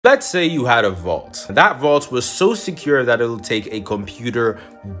Let's say you had a vault. That vault was so secure that it'll take a computer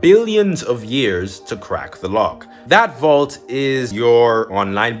billions of years to crack the lock. That vault is your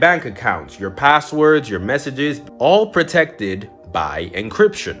online bank account, your passwords, your messages, all protected by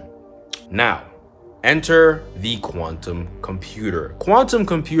encryption. Now, enter the quantum computer. Quantum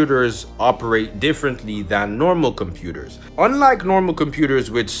computers operate differently than normal computers. Unlike normal computers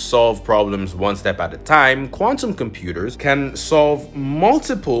which solve problems one step at a time, quantum computers can solve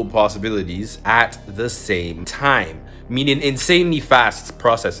multiple possibilities at the same time, meaning insanely fast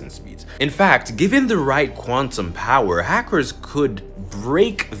processing speeds. In fact, given the right quantum power, hackers could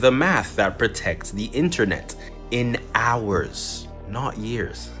break the math that protects the internet in hours, not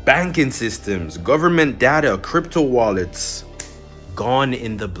years. Banking systems, government data, crypto wallets, gone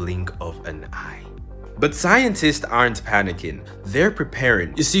in the blink of an eye. But scientists aren't panicking, they're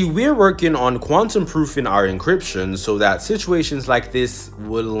preparing. You see, we're working on quantum proofing our encryption so that situations like this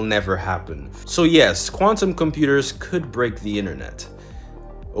will never happen. So yes, quantum computers could break the internet.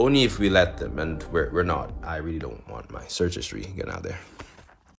 Only if we let them, and we're not. I really don't want my search history getting out there.